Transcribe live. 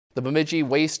The Bemidji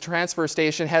Waste Transfer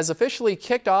Station has officially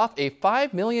kicked off a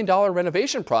 $5 million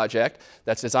renovation project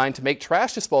that's designed to make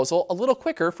trash disposal a little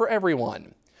quicker for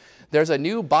everyone. There's a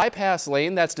new bypass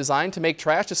lane that's designed to make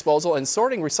trash disposal and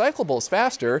sorting recyclables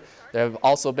faster. There have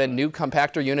also been new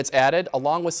compactor units added,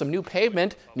 along with some new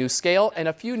pavement, new scale, and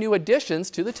a few new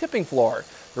additions to the tipping floor.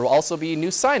 There will also be new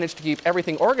signage to keep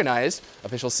everything organized.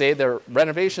 Officials say the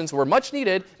renovations were much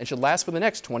needed and should last for the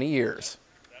next 20 years.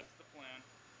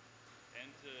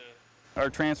 Our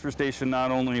transfer station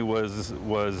not only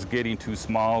was getting too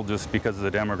small just because of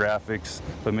the demographics,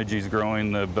 Bemidji's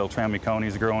growing, the Beltrami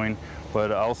County's growing, but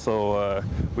also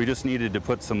we just needed to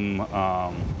put some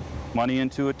money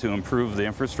into it to improve the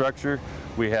infrastructure.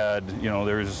 We had,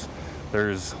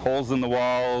 there's holes in the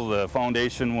wall, the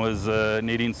foundation was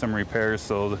needing some repairs,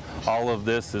 so all of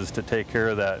this is to take care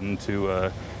of that and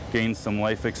to gain some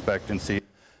life expectancy.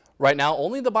 Right now,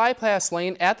 only the bypass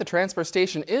lane at the transfer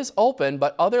station is open,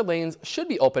 but other lanes should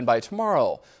be open by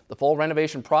tomorrow. The full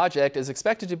renovation project is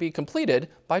expected to be completed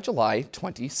by July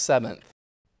 27th.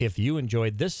 If you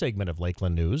enjoyed this segment of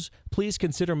Lakeland News, please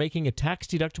consider making a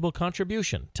tax-deductible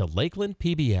contribution to Lakeland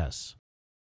PBS.